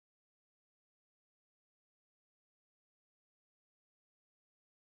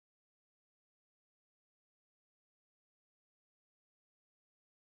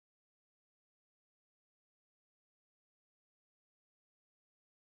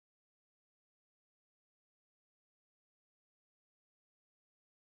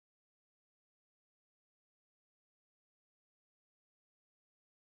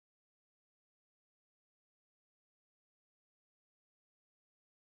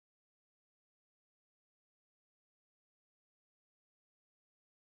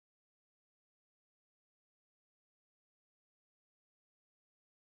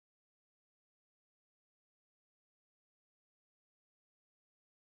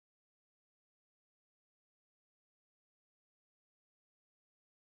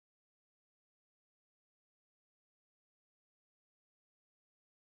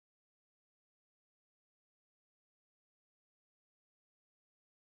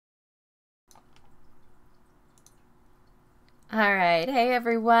Alright, hey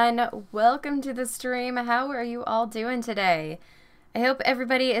everyone, welcome to the stream. How are you all doing today? I hope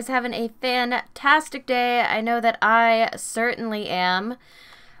everybody is having a fantastic day. I know that I certainly am.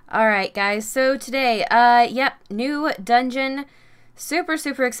 Alright guys, so today, new dungeon. Super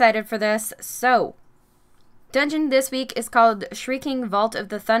excited for this. So, dungeon this week is called Shrieking Vault of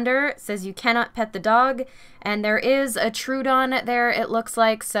the Thunder. It says you cannot pet the dog, and there is a Troodon there, it looks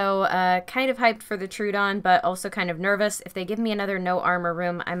like, so kind of hyped for the Troodon, but also kind of nervous. If they give me another no armor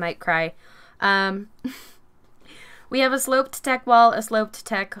room, I might cry. We have a sloped tech wall, a sloped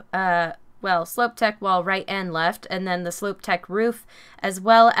tech, sloped tech wall right and left, and then the sloped tech roof, as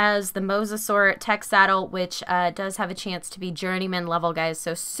well as the Mosasaur tech saddle, which does have a chance to be journeyman level, guys,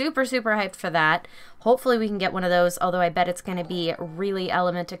 so super hyped for that. Hopefully we can get one of those, although I bet it's going to be really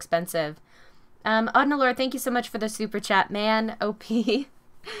element expensive. Audnalore, thank you so much for the super chat, man. OP.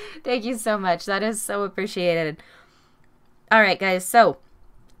 Thank you so much. That is so appreciated. Alright, guys, so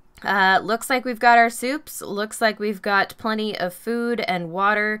looks like we've got our soups. Looks like we've got plenty of food and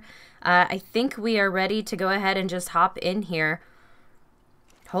water. I think we are ready to go ahead and just hop in here.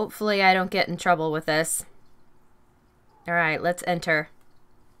 Hopefully I don't get in trouble with this. Alright, let's enter.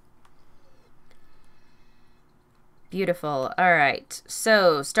 Beautiful. Alright,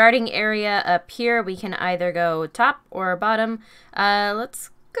 so starting area up here, we can either go top or bottom. Let's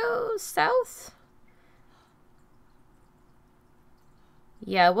go south.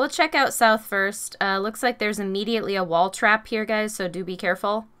 Yeah, we'll check out south first. Looks like there's immediately a wall trap here, guys, so do be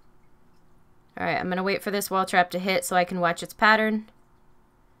careful. Alright, I'm gonna wait for this wall trap to hit so I can watch its pattern.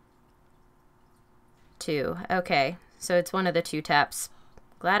 2. Okay, so it's one of the 2 taps.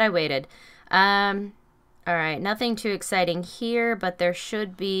 Glad I waited. Alright, nothing too exciting here, but there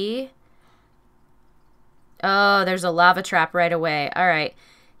should be... Oh, there's a lava trap right away. Alright.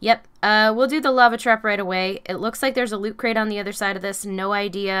 Yep, we'll do the lava trap right away. It looks like there's a loot crate on the other side of this. No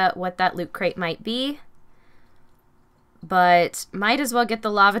idea what that loot crate might be. But might as well get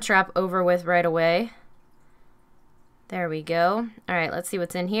the lava trap over with right away. There we go. Alright, let's see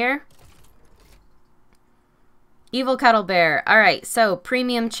what's in here. Evil Cuddle Bear. Alright, so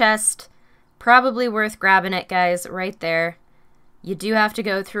premium chest. Probably worth grabbing it, guys, right there. You do have to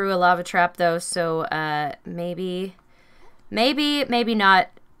go through a lava trap, though, so maybe not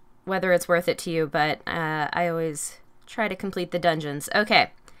whether it's worth it to you, but I always try to complete the dungeons. Okay,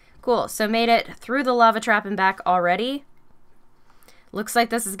 cool. So made it through the lava trap and back already. Looks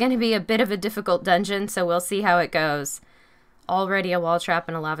like this is going to be a bit of a difficult dungeon, so we'll see how it goes. Already a wall trap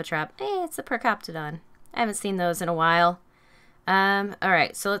and a lava trap. Hey, it's a Percoptodon. I haven't seen those in a while.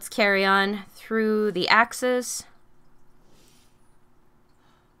 Alright, so let's carry on through the axes.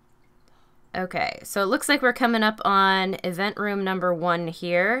 Okay, so it looks like we're coming up on event room number 1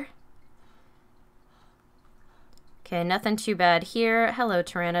 here. Okay, nothing too bad here. Hello,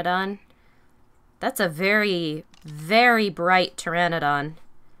 Pteranodon. That's a very bright Pteranodon.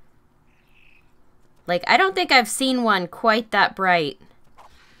 Like, I don't think I've seen one quite that bright.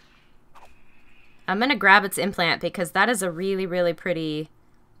 I'm gonna grab its implant because that is a really pretty,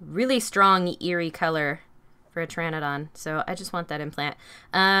 really strong, eerie color for a Pteranodon. So I just want that implant.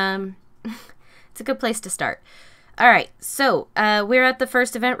 It's a good place to start. Alright, so we're at the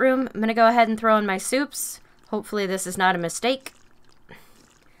first event room. I'm gonna go ahead and throw in my soups. Hopefully this is not a mistake.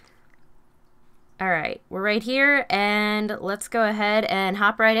 Alright, we're right here, and let's go ahead and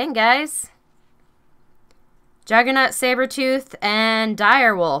hop right in, guys. Juggernaut, Sabertooth, and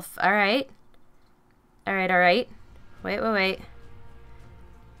Direwolf. Alright. Alright. Wait.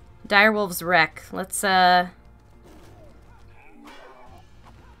 Direwolf's wreck. Let's, Alright,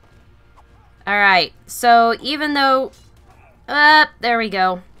 so even though... there we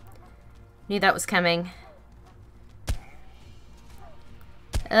go. Knew that was coming.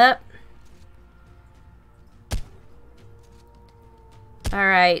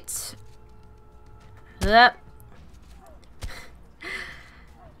 Alright.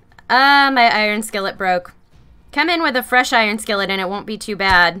 My iron skillet broke. Come in with a fresh iron skillet and it won't be too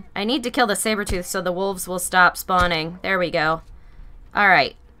bad. I need to kill the Sabertooth so the wolves will stop spawning. There we go.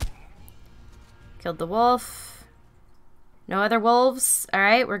 Alright. Killed the wolf. No other wolves.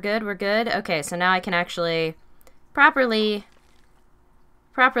 Alright, we're good. Okay, so now I can actually properly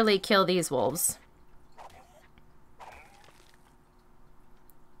kill these wolves.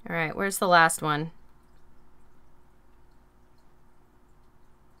 Alright, where's the last one?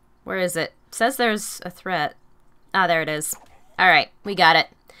 Where is it? It says there's a threat. Ah, there it is. Alright, we got it.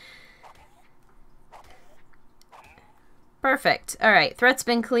 Perfect. Alright, threat's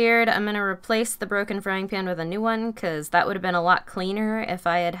been cleared. I'm going to replace the broken frying pan with a new one, because that would have been a lot cleaner if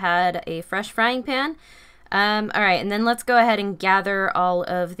I had had a fresh frying pan. Alright, and then let's go ahead and gather all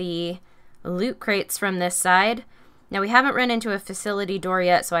of the loot crates from this side. Now, we haven't run into a facility door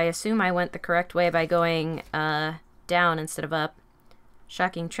yet, so I assume I went the correct way by going down instead of up.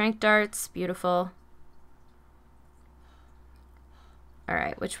 Shocking trank darts, beautiful.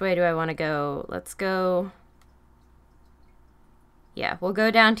 Alright, which way do I want to go? Let's go... Yeah, we'll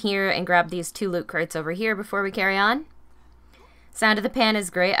go down here and grab these 2 loot crates over here before we carry on. Sound of the pan is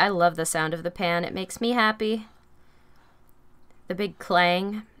great. I love the sound of the pan. It makes me happy. The big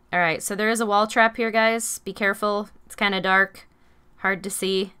clang. Alright, so there is a wall trap here, guys. Be careful. It's kind of dark. Hard to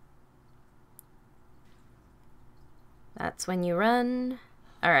see. That's when you run.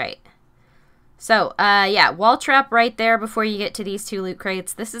 Alright. So, yeah, wall trap right there before you get to these 2 loot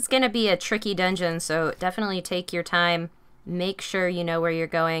crates. This is going to be a tricky dungeon, so definitely take your time. Make sure you know where you're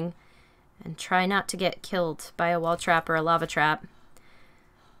going. And try not to get killed by a wall trap or a lava trap.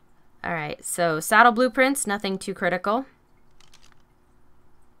 Alright, so saddle blueprints, nothing too critical.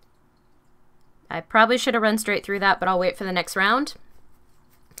 I probably should have run straight through that, but I'll wait for the next round.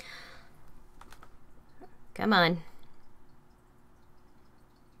 Come on.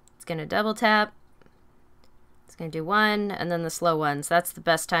 It's going to double tap. It's going to do 1, and then the slow ones. That's the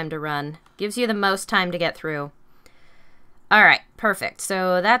best time to run. Gives you the most time to get through. Alright, perfect.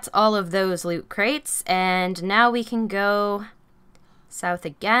 So that's all of those loot crates, and now we can go south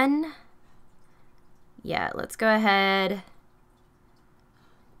again. Yeah, let's go ahead.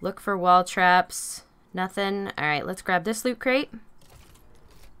 Look for wall traps. Nothing. Alright, let's grab this loot crate.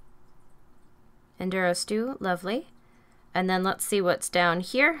 Enduro stew, lovely. And then let's see what's down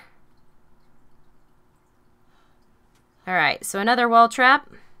here. Alright, so another wall trap.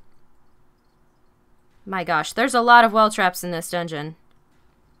 My gosh, there's a lot of wall traps in this dungeon.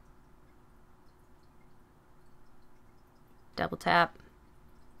 Double tap.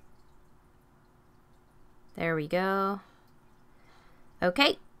 There we go.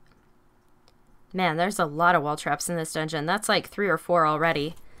 Okay. Man, there's a lot of wall traps in this dungeon. That's like 3 or 4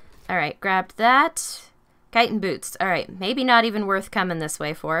 already. Alright, grabbed that. Kite and boots. Alright, maybe not even worth coming this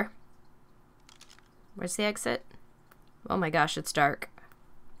way for. Where's the exit? Oh my gosh, it's dark.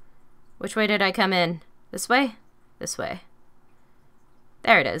 Which way did I come in? This way? This way.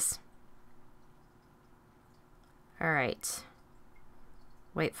 There it is. Alright.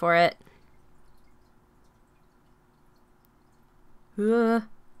 Wait for it. Oh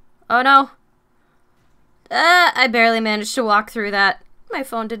no! I barely managed to walk through that. My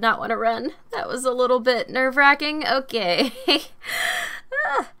phone did not want to run. That was a little bit nerve-wracking. Okay.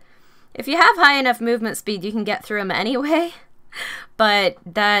 If you have high enough movement speed, you can get through them anyway. But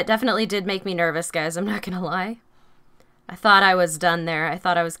that definitely did make me nervous, guys. I'm not gonna lie. I thought I was done there. I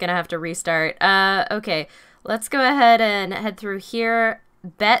thought I was gonna have to restart. Okay. Let's go ahead and head through here.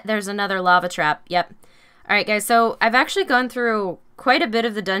 Bet there's another lava trap. Yep. Alright, guys. So I've actually gone through quite a bit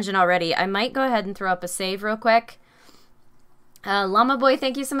of the dungeon already. I might go ahead and throw up a save real quick. Llama Boy,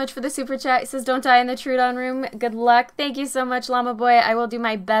 thank you so much for the super chat. He says, don't die in the Troodon room. Good luck. Thank you so much, Llama Boy. I will do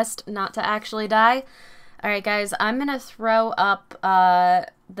my best not to actually die. Alright, guys, I'm going to throw up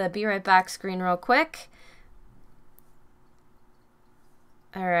the Be Right Back screen real quick.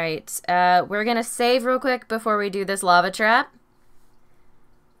 Alright, we're going to save real quick before we do this lava trap.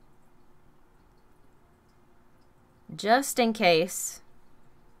 Just in case.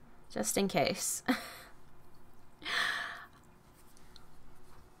 Just in case.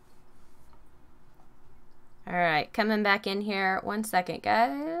 Alright, coming back in here. 1 second,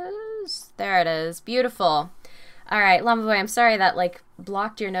 guys. There it is. Beautiful. Alright, Llama Boy, I'm sorry that, like,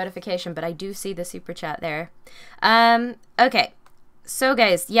 blocked your notification, but I do see the super chat there. Okay. So,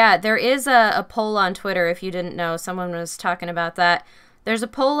 guys, yeah, there is a poll on Twitter, if you didn't know. Someone was talking about that. There's a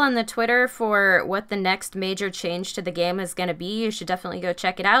poll on the Twitter for what the next major change to the game is going to be. You should definitely go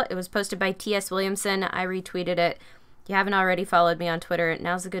check it out. It was posted by T.S. Williamson. I retweeted it. If you haven't already followed me on Twitter,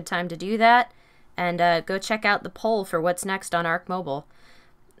 now's a good time to do that. And go check out the poll for what's next on ARK Mobile.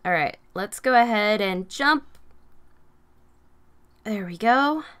 Alright, let's go ahead and jump. There we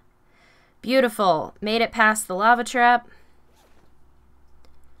go. Beautiful. Made it past the lava trap.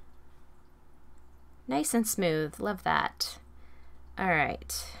 Nice and smooth. Love that.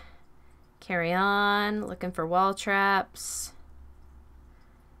 Alright. Carry on. Looking for wall traps.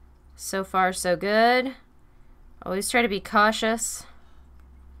 So far, so good. Always try to be cautious.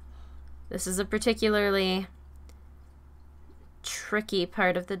 This is a particularly tricky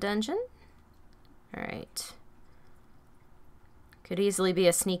part of the dungeon. Alright. Could easily be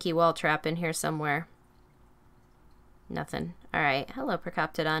a sneaky wall trap in here somewhere. Nothing. Alright. Hello,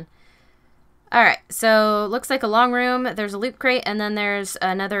 Procoptodon. Alright, so looks like a long room. There's a loot crate, and then there's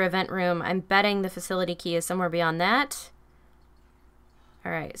another event room. I'm betting the facility key is somewhere beyond that.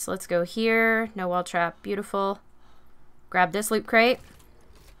 Alright, so let's go here. No wall trap. Beautiful. Grab this loot crate.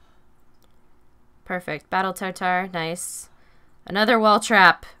 Perfect. Battle Tartar. Nice. Another wall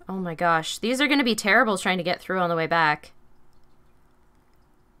trap. Oh my gosh. These are going to be terrible trying to get through on the way back.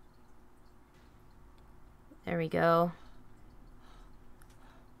 There we go.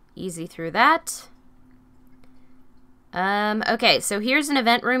 Easy through that. Okay, so here's an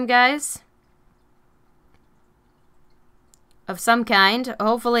event room, guys. Of some kind.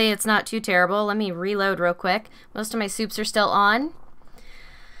 Hopefully it's not too terrible. Let me reload real quick. Most of my soups are still on.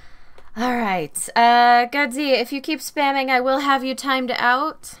 Alright. Godsy, if you keep spamming, I will have you timed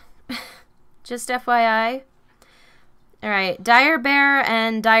out. Just FYI. Alright, Dire Bear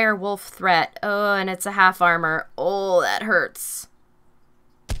and Dire Wolf Threat. Oh, and it's a half armor. Oh, that hurts.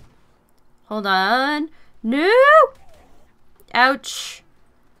 Hold on. No! Ouch.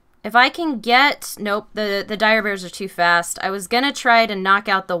 If I can get... Nope, the Dire Bears are too fast. I was gonna try to knock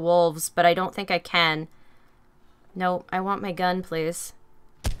out the wolves, but I don't think I can. Nope, I want my gun, please.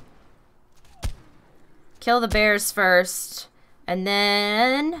 Kill the bears first. And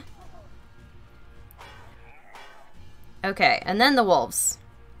then... Okay, and then the wolves.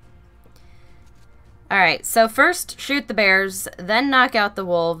 Alright, so first shoot the bears, then knock out the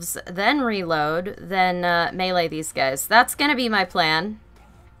wolves, then reload, then melee these guys. That's gonna be my plan.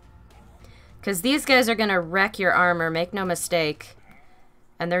 Because these guys are gonna wreck your armor, make no mistake.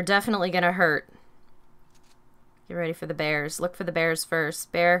 And they're definitely gonna hurt. Get ready for the bears. Look for the bears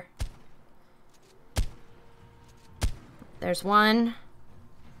first. Bear. There's one.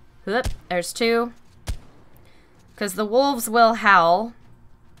 Whoop, there's two. Because the wolves will howl.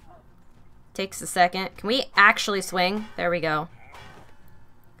 Takes a second. Can we actually swing? There we go.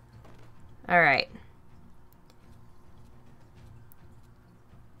 Alright.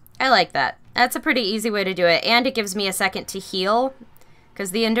 I like that. That's a pretty easy way to do it. And it gives me a second to heal. Because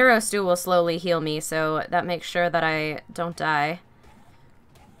the Enduro Stew will slowly heal me. So that makes sure that I don't die.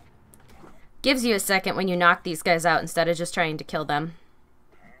 Gives you a second when you knock these guys out instead of just trying to kill them.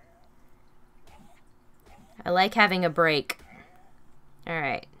 I like having a break.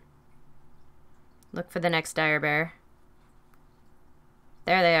 Alright. Look for the next Dire Bear.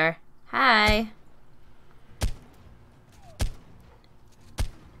 There they are. Hi!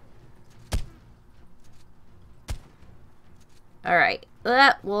 Alright.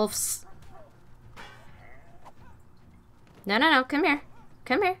 Wolves. No, no, no. Come here.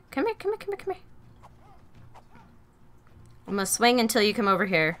 Come here. Come here. Come here. Come here. Come here. I'm gonna swing until you come over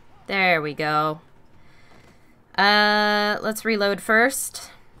here. There we go. Let's reload first.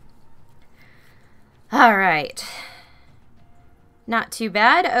 Alright. Not too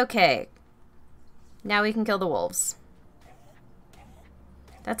bad. Okay. Now we can kill the wolves.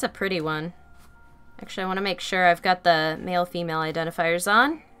 That's a pretty one. Actually, I want to make sure I've got the male-female identifiers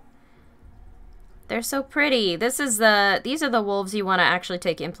on. They're so pretty. These are the wolves you want to actually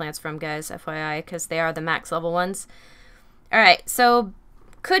take implants from, guys, FYI, because they are the max level ones. Alright, so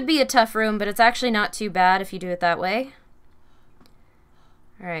could be a tough room, but it's actually not too bad if you do it that way.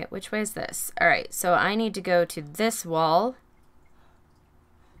 Alright, which way is this? Alright, so I need to go to this wall.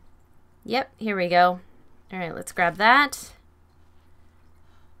 Yep, here we go. Alright, let's grab that.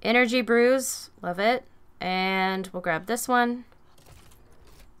 Energy Brews, love it. And we'll grab this one.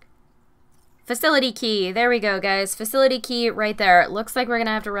 Facility key, there we go, guys. Facility key right there. It looks like we're going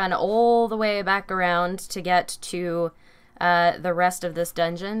to have to run all the way back around to get to the rest of this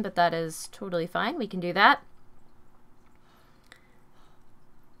dungeon, but that is totally fine. We can do that.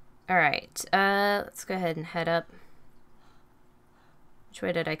 Alright, let's go ahead and head up. Which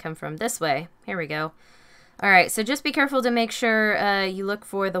way did I come from? This way. Here we go. Alright, so just be careful to make sure you look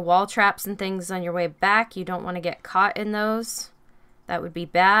for the wall traps and things on your way back. You don't want to get caught in those. That would be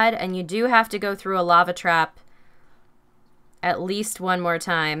bad. And you do have to go through a lava trap at least one more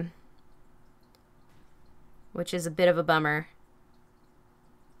time. Which is a bit of a bummer.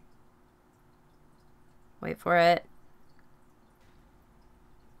 Wait for it.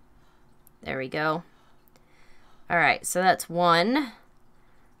 There we go. Alright, so that's one.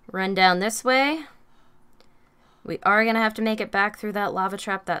 Run down this way. We are going to have to make it back through that lava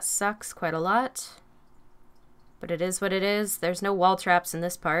trap. That sucks quite a lot. But it is what it is. There's no wall traps in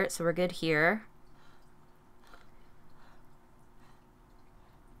this part, so we're good here.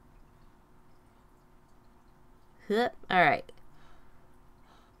 Alright.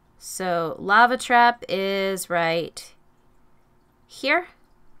 So, lava trap is right here.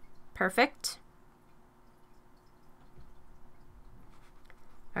 Perfect.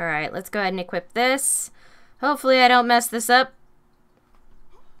 Alright, let's go ahead and equip this. Hopefully I don't mess this up.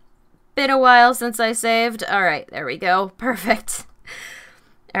 Been a while since I saved. Alright, there we go. Perfect.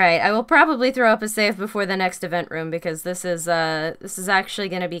 Alright, I will probably throw up a save before the next event room because this is actually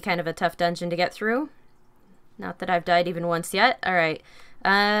going to be kind of a tough dungeon to get through. Not that I've died even once yet. Alright.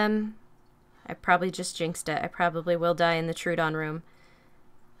 I probably just jinxed it. I probably will die in the Troodon room.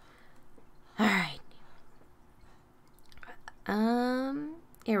 Alright.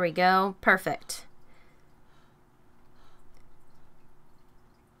 Here we go. Perfect.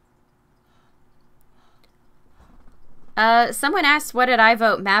 Someone asked, what did I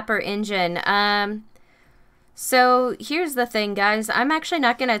vote, map or engine? So here's the thing, guys. I'm actually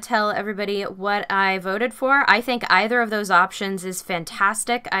not going to tell everybody what I voted for. I think either of those options is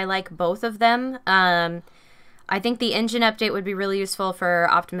fantastic. I like both of them. I think the engine update would be really useful for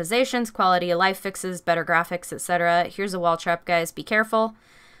optimizations, quality of life fixes, better graphics, etc. Here's a wall trap, guys. Be careful.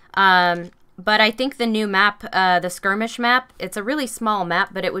 But I think the new map, the skirmish map, it's a really small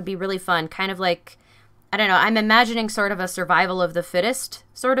map, but it would be really fun. Kind of like, I don't know, I'm imagining sort of a survival of the fittest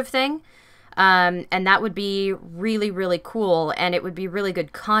sort of thing. And that would be really, really cool, and it would be really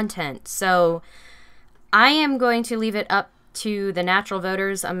good content. So I am going to leave it up to the natural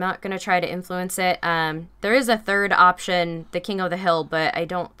voters. I'm not going to try to influence it. There is a third option, the King of the Hill, but I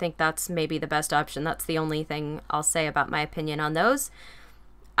don't think that's maybe the best option. That's the only thing I'll say about my opinion on those.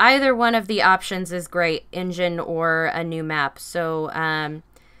 Either one of the options is great, engine or a new map. So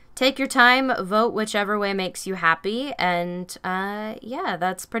take your time, vote whichever way makes you happy, and yeah,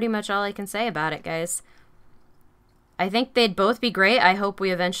 that's pretty much all I can say about it, guys. I think they'd both be great. I hope we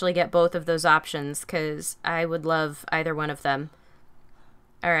eventually get both of those options, because I would love either one of them.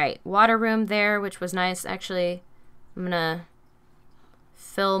 Alright, water room there, which was nice. Actually, I'm gonna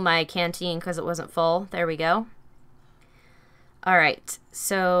fill my canteen because it wasn't full. There we go. Alright,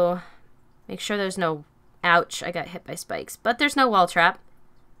 so make sure there's no... Ouch, I got hit by spikes. But there's no wall trap.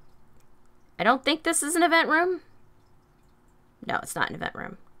 I don't think this is an event room. No, it's not an event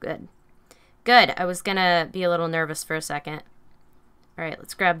room. Good. Good. I was gonna be a little nervous for a second. Alright,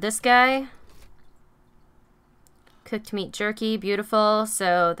 let's grab this guy. Cooked meat jerky. Beautiful.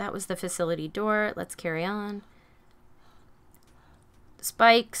 So that was the facility door. Let's carry on.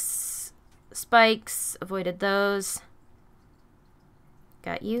 Spikes. Spikes. Avoided those.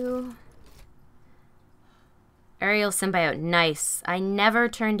 Got you. Aerial symbiote. Nice. I never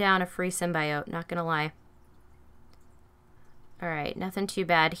turned down a free symbiote. Not gonna lie. Alright, nothing too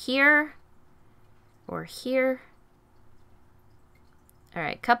bad here. Or here.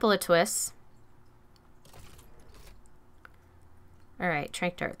 Alright, couple of twists. Alright,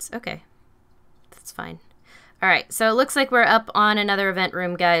 trank darts. Okay. That's fine. Alright, so it looks like we're up on another event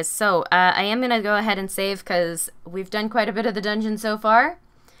room, guys. So, I am going to go ahead and save because we've done quite a bit of the dungeon so far.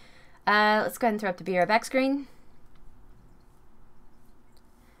 Let's go ahead and throw up the BR back screen.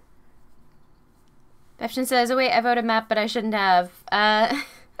 Befton says, oh wait, I voted map, but I shouldn't have.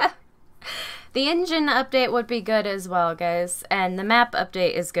 The engine update would be good as well, guys. And the map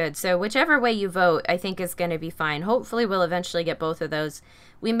update is good. So whichever way you vote, I think is going to be fine. Hopefully we'll eventually get both of those.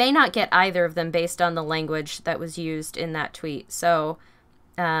 We may not get either of them based on the language that was used in that tweet. So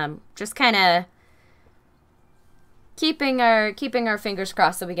just kind of keeping our fingers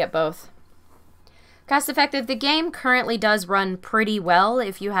crossed that we get both. Cost effective. The game currently does run pretty well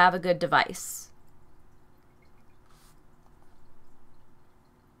if you have a good device.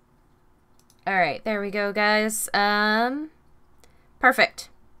 Alright, there we go, guys. Perfect.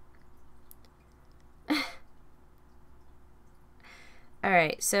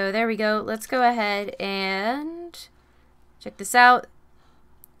 Alright, so there we go. Let's go ahead and check this out.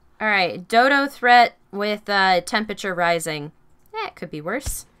 Alright, dodo threat with temperature rising. That could be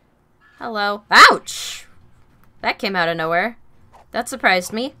worse. Hello. Ouch! That came out of nowhere. That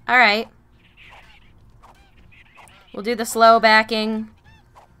surprised me. Alright. We'll do the slow backing.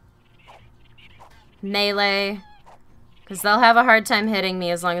 Melee, because they'll have a hard time hitting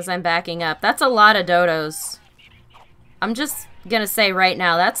me as long as I'm backing up. That's a lot of dodos. I'm just gonna say right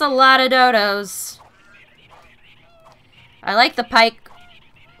now, that's a lot of dodos. I like the pike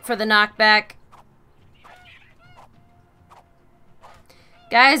for the knockback.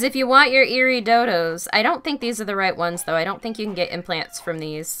 Guys, if you want your eerie dodos, I don't think these are the right ones, though. I don't think you can get implants from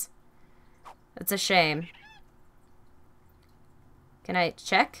these. That's a shame. Can I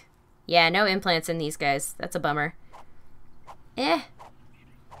check? Yeah, no implants in these guys. That's a bummer. Eh.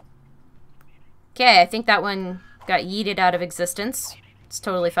 Okay, I think that one got yeeted out of existence. It's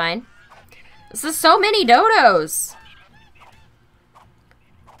totally fine. This is so many dodos!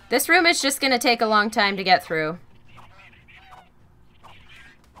 This room is just gonna take a long time to get through.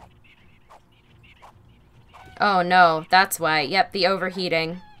 Oh no, that's why. Yep, the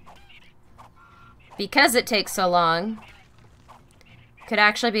overheating. Because it takes so long, could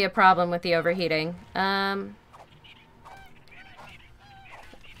actually be a problem with the overheating. That's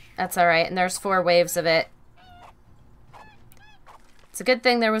alright, and there's 4 waves of it. It's a good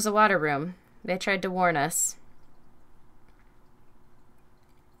thing there was a water room. They tried to warn us.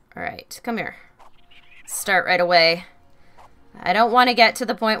 Alright, come here. Start right away. I don't want to get to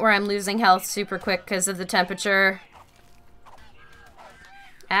the point where I'm losing health super quick because of the temperature.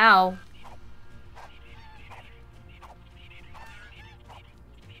 Ow.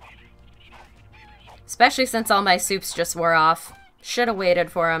 Especially since all my soups just wore off. Should have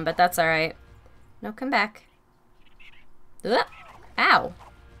waited for them, but that's alright. No, come back. Ugh. Ow.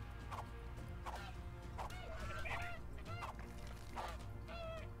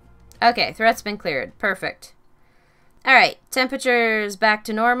 Okay, threat's been cleared. Perfect. Alright, temperature's back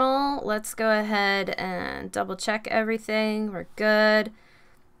to normal. Let's go ahead and double check everything. We're good.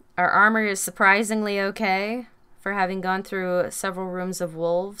 Our armor is surprisingly okay for having gone through several rooms of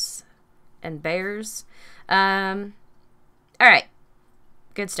wolves and bears. Alright.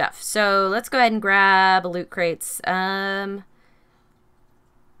 Good stuff. So let's go ahead and grab loot crates. It's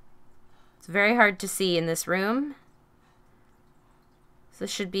very hard to see in this room. So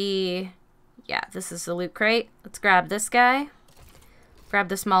this should be... Yeah, this is the loot crate. Let's grab this guy. Grab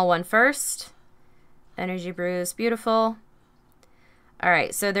the small one first. Energy brews, beautiful.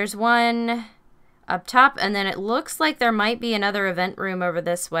 Alright, so there's one up top, and then it looks like there might be another event room over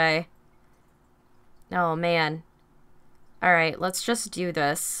this way. Oh, man. Alright, let's just do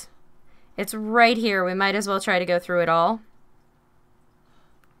this. It's right here. We might as well try to go through it all.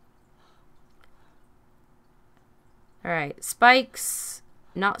 Alright, spikes.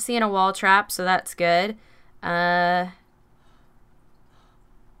 Not seeing a wall trap, so that's good. Don't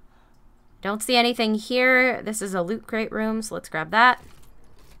see anything here. This is a loot crate room, so let's grab that.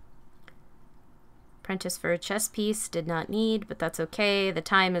 Apprentice for a chest piece. Did not need, but that's okay. The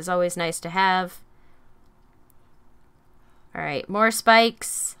time is always nice to have. Alright, more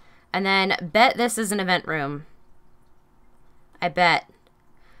spikes. And then bet this is an event room. I bet.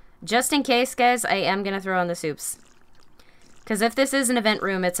 Just in case, guys, I am going to throw on the soups. Because if this is an event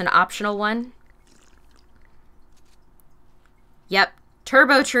room, it's an optional one. Yep.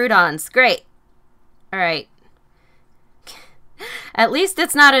 Turbo Troodons. Great. Alright. At least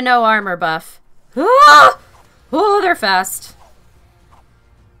it's not a no armor buff. Ah! Oh, they're fast.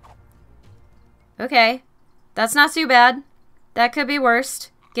 Okay. That's not too bad. That could be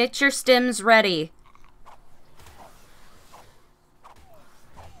worse. Get your stims ready.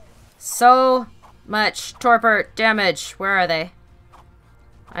 So much torpor damage. Where are they?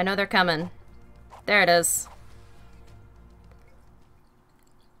 I know they're coming. There it is.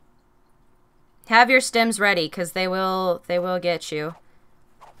 Have your stims ready, because they will get you.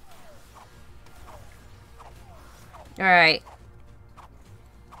 Alright.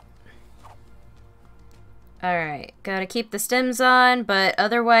 Alright. Gotta keep the stims on, but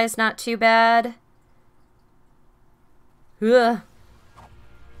otherwise not too bad. Ugh.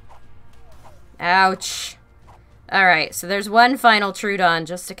 Ouch. Alright, so there's one final Troodon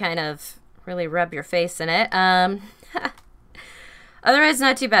just to kind of really rub your face in it. Otherwise,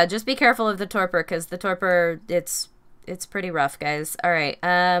 not too bad. Just be careful of the torpor, because the torpor, it's pretty rough, guys. Alright,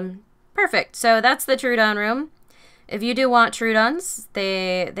 perfect. So that's the Troodon room. If you do want Troodons,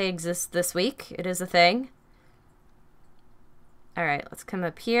 they exist this week. It is a thing. Alright, let's come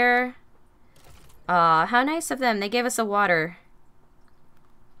up here. Aw, how nice of them. They gave us a water.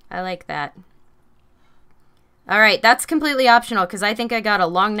 I like that. Alright, that's completely optional because I think I got a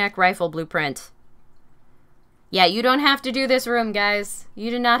long neck rifle blueprint. Yeah, you don't have to do this room, guys.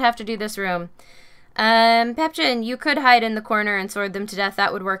 You do not have to do this room. Pepchin, you could hide in the corner and sword them to death.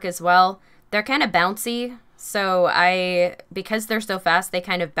 That would work as well. They're kind of bouncy, so because they're so fast, they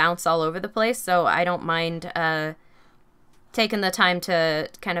kind of bounce all over the place, so I don't mind taking the time to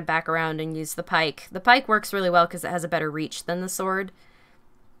kind of back around and use the pike. The pike works really well because it has a better reach than the sword.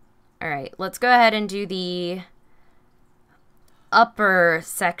 Alright, let's go ahead and do the upper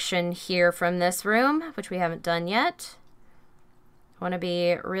section here from this room, which we haven't done yet. I want to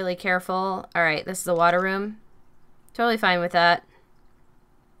be really careful. Alright, this is the water room. Totally fine with that.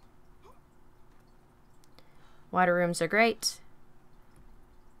 Water rooms are great.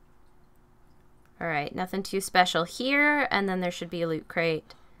 Alright, nothing too special here, and then there should be a loot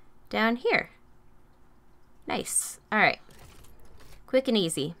crate down here. Nice. Alright. Quick and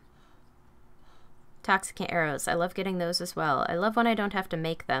easy. Toxicant arrows. I love getting those as well. I love when I don't have to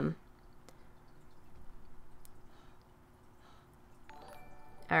make them.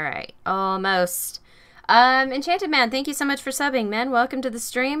 Alright, almost. Enchanted Man, thank you so much for subbing, man. Welcome to the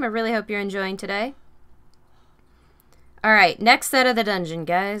stream. I really hope you're enjoying today. Alright, next set of the dungeon,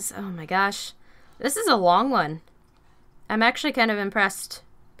 guys. Oh my gosh. This is a long one. I'm actually kind of impressed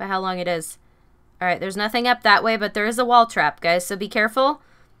by how long it is. Alright, there's nothing up that way, but there is a wall trap, guys, so be careful.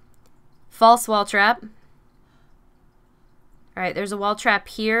 False wall trap. Alright, there's a wall trap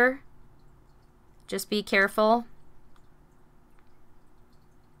here. Just be careful.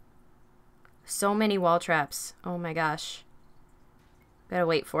 So many wall traps. Oh my gosh. Gotta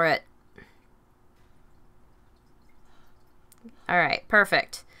wait for it. Alright,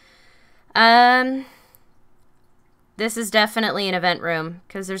 perfect. This is definitely an event room,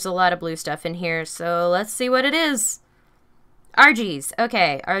 because there's a lot of blue stuff in here, so let's see what it is. RGs.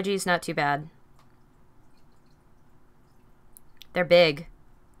 Okay, RGs not too bad. They're big.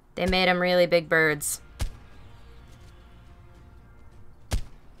 They made them really big birds.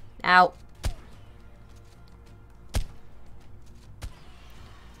 Ow.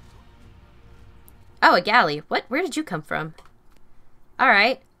 Oh, a galley. What? Where did you come from?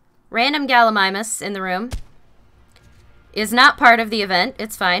 Alright. Random Gallimimus in the room. Is not part of the event.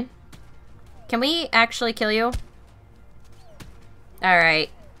 It's fine. Can we actually kill you? Alright.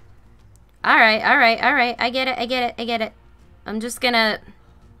 Alright, alright, alright. I get it, I get it, I get it. I'm just gonna...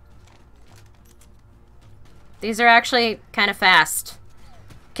 These are actually kind of fast.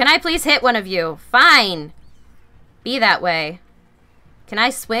 Can I please hit one of you? Fine. Be that way. Can I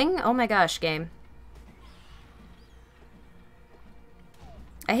swing? Oh my gosh, game.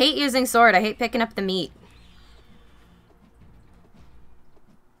 I hate using sword. I hate picking up the meat.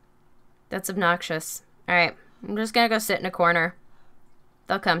 That's obnoxious. Alright, I'm just gonna go sit in a corner.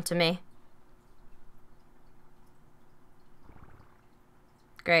 They'll come to me.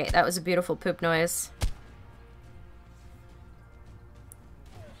 Great, that was a beautiful poop noise.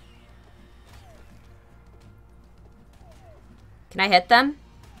 Can I hit them?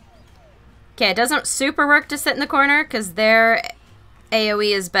 Okay, it doesn't super work to sit in the corner because their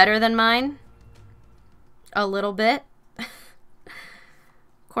AoE is better than mine. A little bit.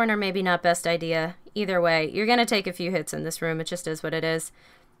 Corner maybe not best idea. Either way, you're gonna take a few hits in this room. It just is what it is.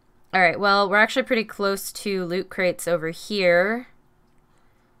 Alright, well, we're actually pretty close to loot crates over here.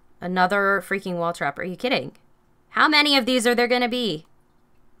 Another freaking wall trap. Are you kidding? How many of these are there gonna be?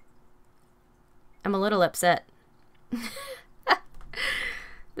 I'm a little upset.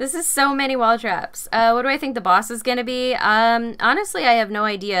 This is so many wall traps. What do I think the boss is gonna be? Honestly, I have no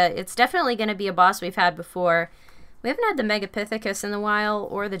idea. It's definitely gonna be a boss we've had before. We haven't had the Megapithecus in a while,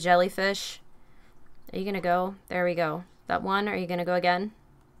 or the jellyfish. Are you gonna go? There we go. That one, are you gonna go again?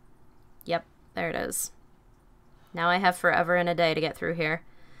 Yep, there it is. Now I have forever and a day to get through here.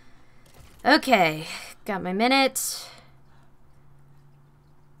 Okay, got my minute.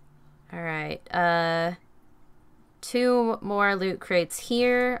 Alright, 2 more loot crates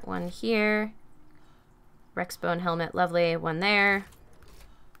here, 1 here. Rexbone helmet, lovely, 1 there.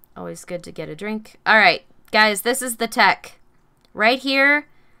 Always good to get a drink. Alright, guys, this is the tech. Right here,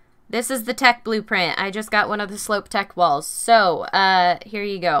 this is the tech blueprint. I just got one of the slope tech walls. So, here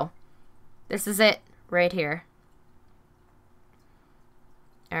you go. This is it, right here.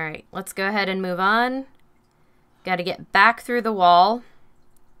 Alright, let's go ahead and move on. Gotta get back through the wall.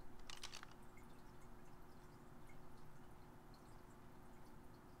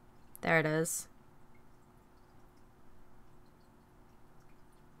 There it is.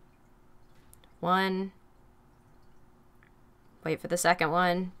 One. Wait for the second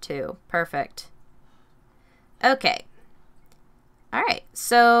one. 2. Perfect. Okay. Alright,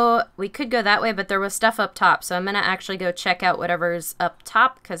 so we could go that way, but there was stuff up top, so I'm going to actually go check out whatever's up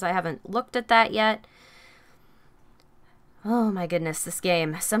top, because I haven't looked at that yet. Oh my goodness, this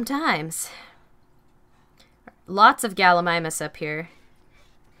game. Sometimes. Lots of Gallimimus up here.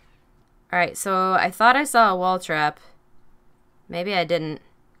 Alright, so I thought I saw a wall trap. Maybe I didn't.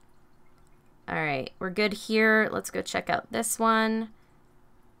 Alright, we're good here. Let's go check out this one.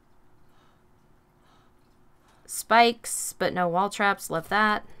 Spikes, but no wall traps. Love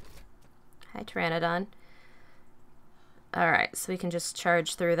that. Hi, Pteranodon. Alright, so we can just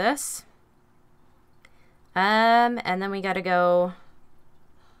charge through this. And then we gotta go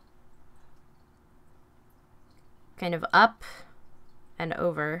kind of up and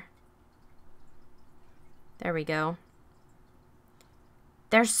over. There we go.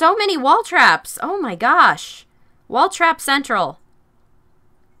 There's so many wall traps. Oh my gosh. Wall trap central.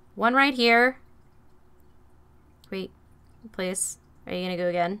 One right here. Wait, please. Are you gonna go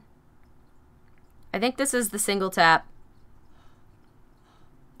again? I think this is the single tap.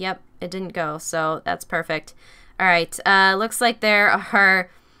 Yep, it didn't go, so that's perfect. Alright, looks like there are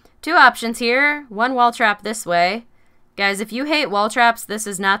Two options here. One wall trap this way. Guys, if you hate wall traps, this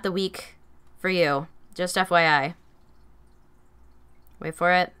is not the week for you. Just FYI. Wait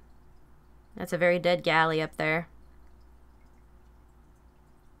for it. That's a very dead galley up there.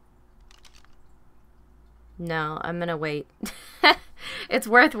 No, I'm gonna wait. It's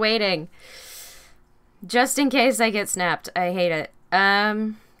worth waiting. Just in case I get snapped. I hate it.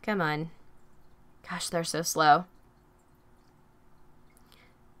 Come on. Gosh, they're so slow.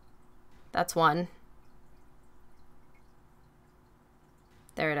 That's one.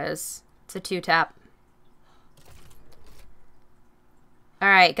 There it is. It's a 2-tap.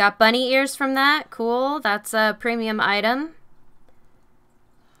 Alright, got bunny ears from that. Cool. That's a premium item.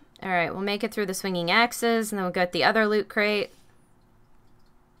 Alright, we'll make it through the swinging axes, and then we'll get the other loot crate.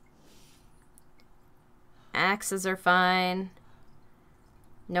 Axes are fine.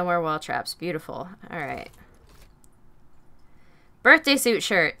 No more wall traps. Beautiful. Alright. Birthday suit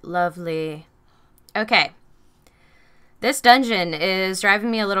shirt. Lovely. Okay. This dungeon is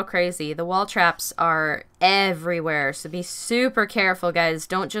driving me a little crazy. The wall traps are everywhere, so be super careful, guys.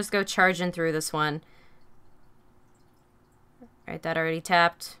 Don't just go charging through this one. Alright, that already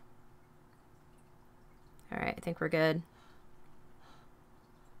tapped. Alright, I think we're good.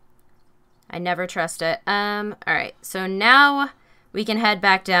 I never trust it. Alright, so now we can head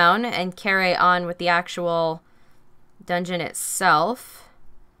back down and carry on with the actual dungeon itself.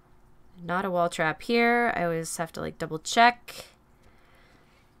 Not a wall trap here. I always have to, like, double check.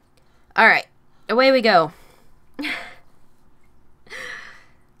 Alright, away we go.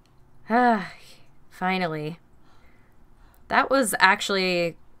 Finally. That was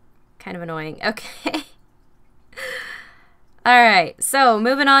actually kind of annoying. Okay. Alright, so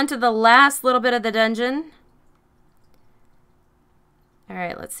moving on to the last little bit of the dungeon.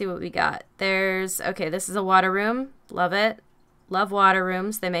 Alright, let's see what we got. There's, okay, this is a water room. Love it. Love water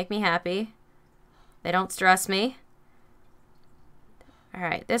rooms. They make me happy. They don't stress me.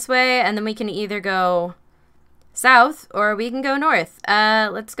 Alright, this way, and then we can either go south or we can go north.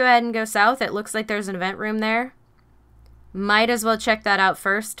 Let's go ahead and go south. It looks like there's an event room there. Might as well check that out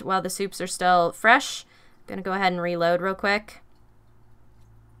first while the soups are still fresh. Gonna go ahead and reload real quick.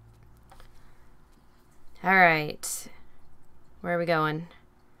 Alright. Where are we going?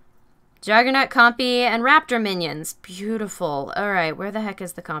 Juggernaut Compy and Raptor minions. Beautiful. Alright, where the heck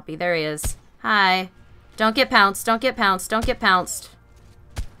is the Compy? There he is. Hi. Don't get pounced. Don't get pounced. Don't get pounced.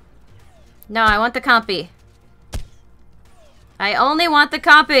 No, I want the Compy. I only want the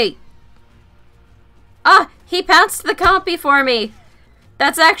Compy. Ah! He pounced the Compy for me.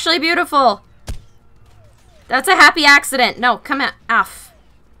 That's actually beautiful. That's a happy accident. No, come out. Off.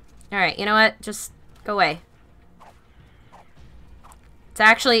 Alright, you know what? Just go away. It's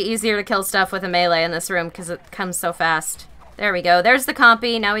actually easier to kill stuff with a melee in this room because it comes so fast. There we go. There's the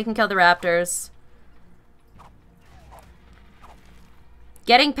Compy. Now we can kill the raptors.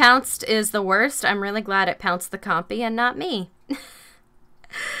 Getting pounced is the worst. I'm really glad it pounced the Compy and not me.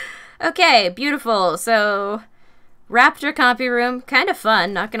 Okay, beautiful. So, Raptor Compy room. Kind of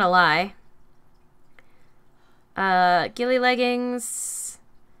fun, not gonna lie. Ghillie leggings.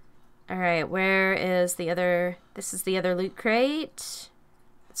 Alright, where is the other... This is the other loot crate.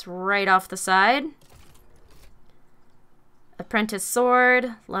 It's right off the side. Apprentice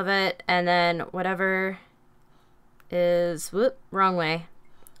sword. Love it. And then whatever is... Whoop, wrong way.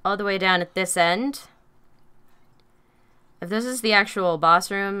 All the way down at this end. If this is the actual boss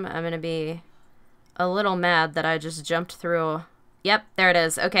room, I'm going to be a little mad that I just jumped through. Yep, there it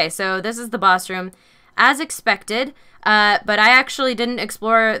is. Okay, so this is the boss room. As expected, but I actually didn't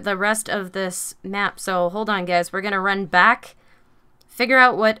explore the rest of this map, so hold on, guys. We're going to run back, figure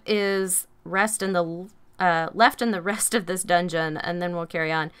out what is left in the rest of this dungeon, and then we'll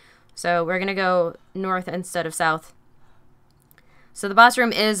carry on. So we're going to go north instead of south. So the boss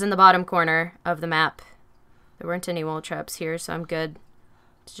room is in the bottom corner of the map. There weren't any wall traps here, so I'm good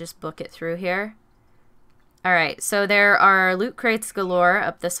to just book it through here. Alright, so there are loot crates galore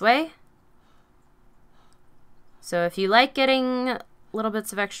up this way. So if you like getting little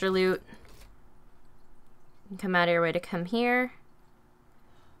bits of extra loot, you can come out of your way to come here.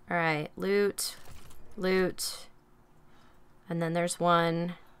 Alright, loot, loot, and then there's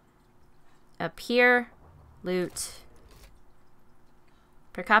one up here, loot.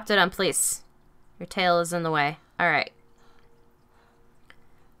 Percoptodon, please. Your tail is in the way. Alright.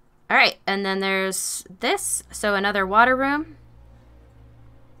 Alright, and then there's this. So another water room.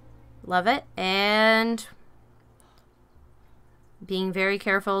 Love it. And being very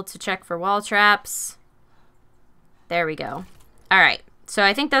careful to check for wall traps. There we go. Alright, so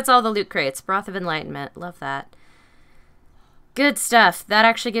I think that's all the loot crates. Broth of Enlightenment. Love that. Good stuff. That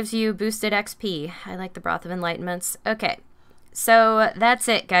actually gives you boosted XP. I like the Broth of Enlightenments. Okay. So that's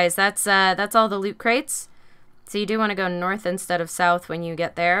it, guys. That's all the loot crates. So you do want to go north instead of south when you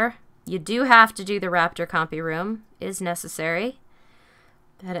get there. You do have to do the Raptor Compy room. Is necessary.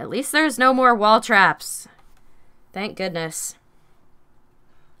 But at least there's no more wall traps. Thank goodness.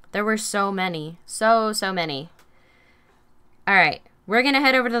 There were so many. So many. Alright. We're going to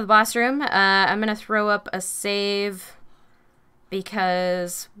head over to the boss room. I'm going to throw up a save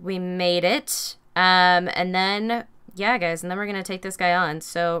because we made it. And then, yeah, guys, and then we're going to take this guy on.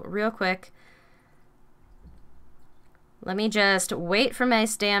 So, real quick, let me just wait for my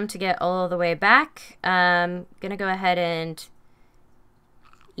stam to get all the way back. Going to go ahead and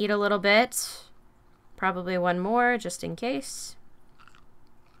eat a little bit. Probably one more, just in case.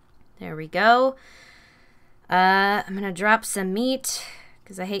 There we go. I'm going to drop some meat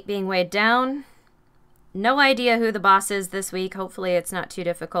because I hate being weighed down. No idea who the boss is this week. Hopefully it's not too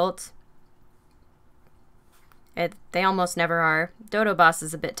difficult. They almost never are. Dodo boss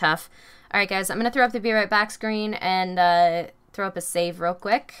is a bit tough. Alright guys, I'm going to throw up the be right back screen and throw up a save real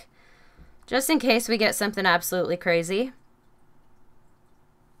quick. Just in case we get something absolutely crazy.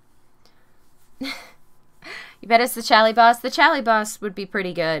 You bet it's the Chally boss? The Chally boss would be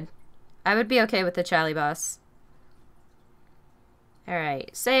pretty good. I would be okay with the Chally boss.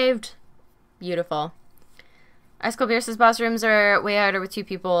 Alright, saved. Beautiful. Ice Cold Beerce's boss rooms are way harder with 2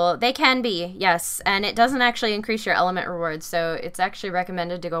 people. They can be, yes. And it doesn't actually increase your element rewards, so it's actually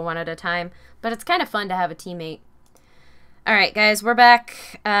recommended to go 1 at a time. But it's kind of fun to have a teammate. Alright, guys, we're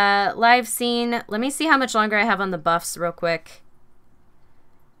back. Live scene. Let me see how much longer I have on the buffs real quick.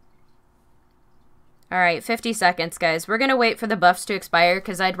 Alright, 50 seconds, guys. We're going to wait for the buffs to expire,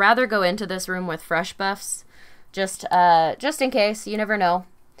 because I'd rather go into this room with fresh buffs. Just in case. You never know.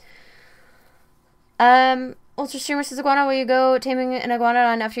 Ultra Streamer says, Iguana, will you go taming an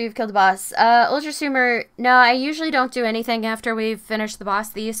iguanodon after you've killed the boss? Ultra Streamer, no, I usually don't do anything after we've finished the boss.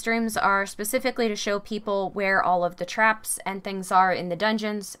 These streams are specifically to show people where all of the traps and things are in the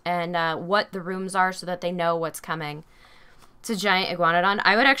dungeons and what the rooms are so that they know what's coming. It's a giant iguanodon.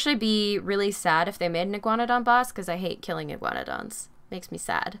 I would actually be really sad if they made an iguanodon boss because I hate killing iguanodons. Makes me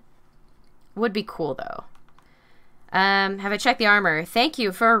sad. Would be cool, though. Have I checked the armor? Thank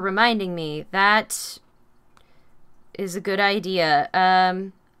you for reminding me. That is a good idea.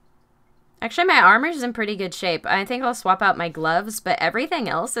 Actually, my armor's in pretty good shape. I think I'll swap out my gloves, but everything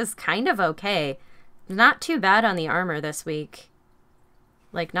else is kind of okay. Not too bad on the armor this week.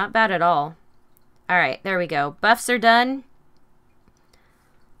 Like, not bad at all. Alright, there we go. Buffs are done.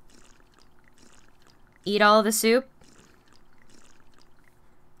 Eat all the soup.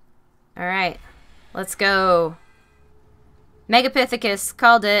 Alright, let's go. Megapithecus,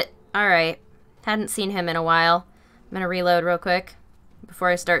 called it. Alright, hadn't seen him in a while. I'm gonna reload real quick before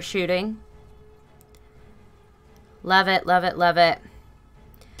I start shooting. Love it, love it, love it.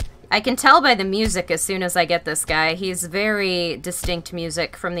 I can tell by the music as soon as I get this guy. He's very distinct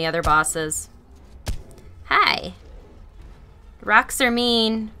music from the other bosses. Hi. Rocks are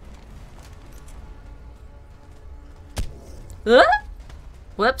mean.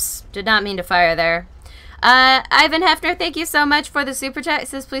 Whoops, did not mean to fire there. Ivan Hefner, thank you so much for the super chat. It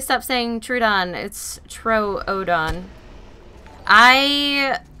says, please stop saying Troodon. It's Troodon.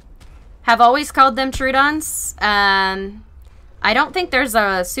 I have always called them Troodons. I don't think there's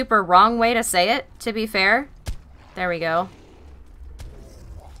a super wrong way to say it, to be fair. There we go.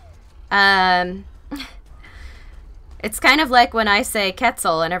 It's kind of like when I say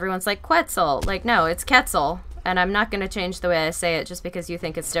Quetzal and everyone's like, Quetzal. Like, no, it's Quetzal. And I'm not going to change the way I say it just because you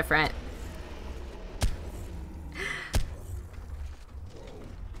think it's different.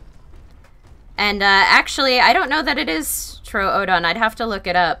 And actually, I don't know that it is Troodon. I'd have to look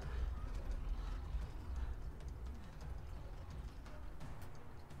it up.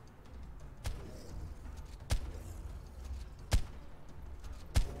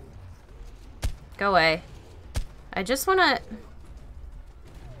 Go away. I just want to...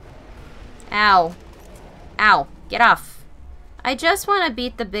 Ow. Ow. Get off. I just want to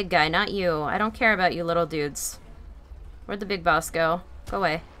beat the big guy, not you. I don't care about you little dudes. Where'd the big boss go? Go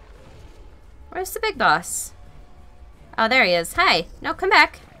away. Where's the big boss? Oh, there he is. Hi. No, come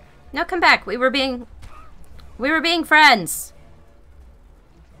back. No, come back. We were being friends.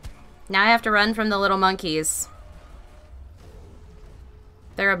 Now I have to run from the little monkeys.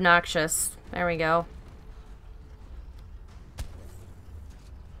 They're obnoxious. There we go.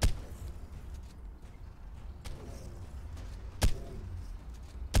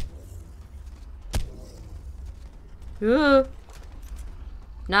 Ooh.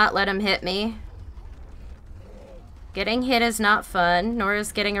 Not let him hit me. Getting hit is not fun, nor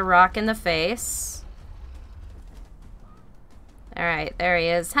is getting a rock in the face. Alright, there he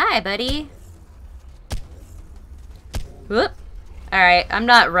is. Hi, buddy. Whoop. Alright, I'm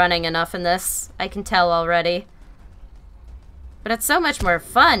not running enough in this. I can tell already. But it's so much more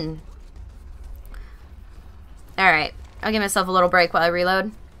fun. Alright, I'll give myself a little break while I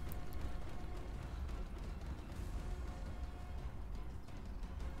reload.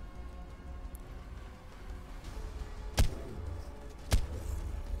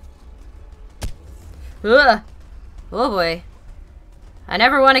 Ugh. Oh boy. I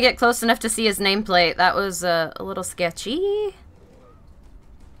never want to get close enough to see his nameplate. That was a little sketchy.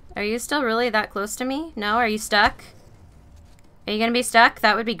 Are you still really that close to me? No? Are you stuck? Are you gonna be stuck?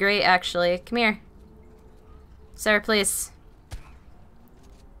 That would be great, actually. Come here. Sir, please.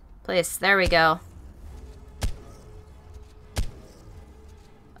 Please. There we go.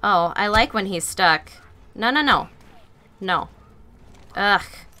 Oh, I like when he's stuck. No, no, no. No. Ugh.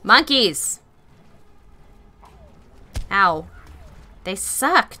 Monkeys! Ow. They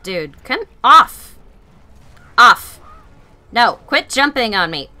suck, dude. Come off. Off. No, quit jumping on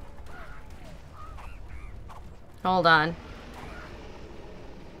me. Hold on.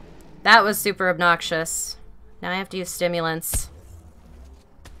 That was super obnoxious. Now I have to use stimulants.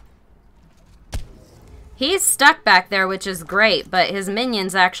 He's stuck back there, which is great, but his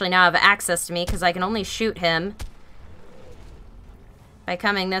minions actually now have access to me because I can only shoot him by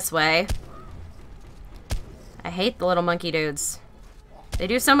coming this way. I hate the little monkey dudes. They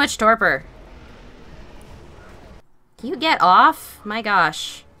do so much torpor. Can you get off? My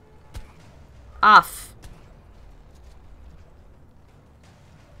gosh. Off.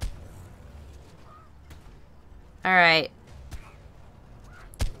 Alright.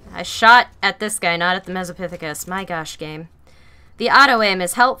 I shot at this guy, not at the Mesopithecus. My gosh, game. The auto-aim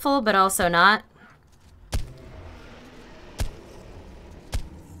is helpful, but also not.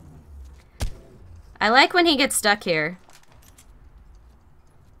 I like when he gets stuck here.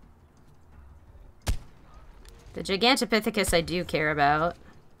 The Gigantopithecus I do care about.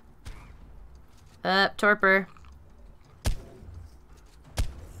 Torpor.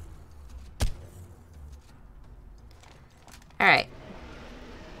 Alright.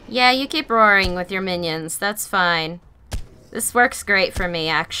 Yeah, you keep roaring with your minions. That's fine. This works great for me,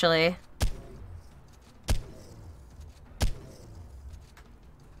 actually.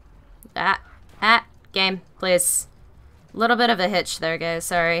 Game, please. A little bit of a hitch there, guys.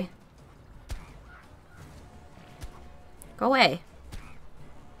 Sorry. Go away.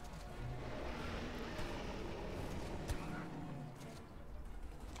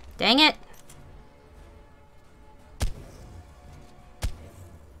 Dang it.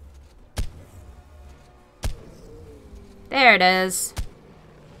 There it is.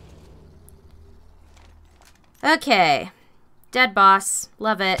 Okay. Dead boss.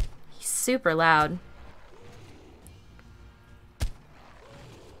 Love it. He's super loud.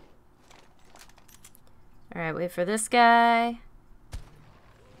 Alright, wait for this guy.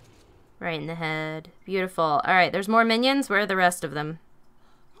 Right in the head. Beautiful. Alright, there's more minions. Where are the rest of them?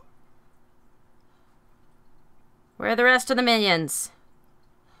 Where are the rest of the minions?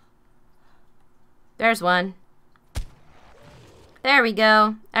 There's one. There we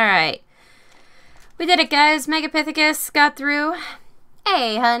go. Alright. We did it, guys. Megapithecus got through.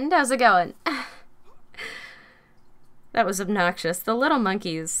 Hey, hun. How's it going? That was obnoxious. The little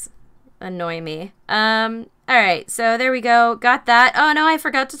monkeys annoy me. Alright, so there we go. Got that. Oh, no, I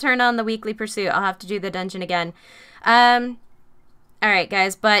forgot to turn on the weekly pursuit. I'll have to do the dungeon again. Alright,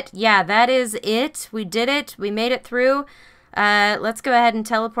 guys, but yeah, that is it. We did it. We made it through. Let's go ahead and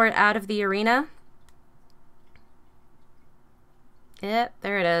teleport out of the arena. Yep,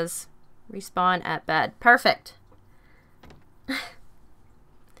 there it is. Respawn at bed. Perfect.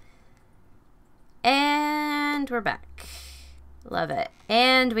 And we're back. Love it.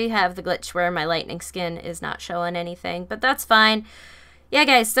 And we have the glitch where my lightning skin is not showing anything, but that's fine. Yeah,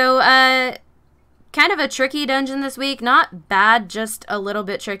 guys, so kind of a tricky dungeon this week. Not bad, just a little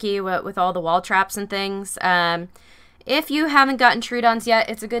bit tricky with all the wall traps and things. If you haven't gotten Troodons yet,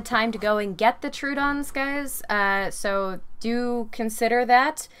 it's a good time to go and get the Troodons, guys. So do consider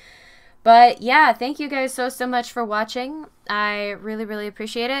that. But yeah, thank you guys so much for watching. I really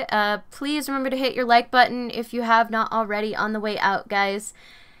appreciate it. Please remember to hit your like button if you have not already on the way out, guys.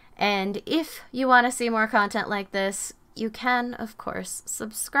 And if you want to see more content like this, you can, of course,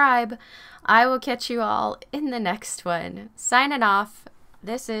 subscribe. I will catch you all in the next one. Signing off,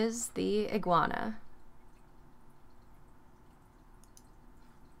 this is the Iguana.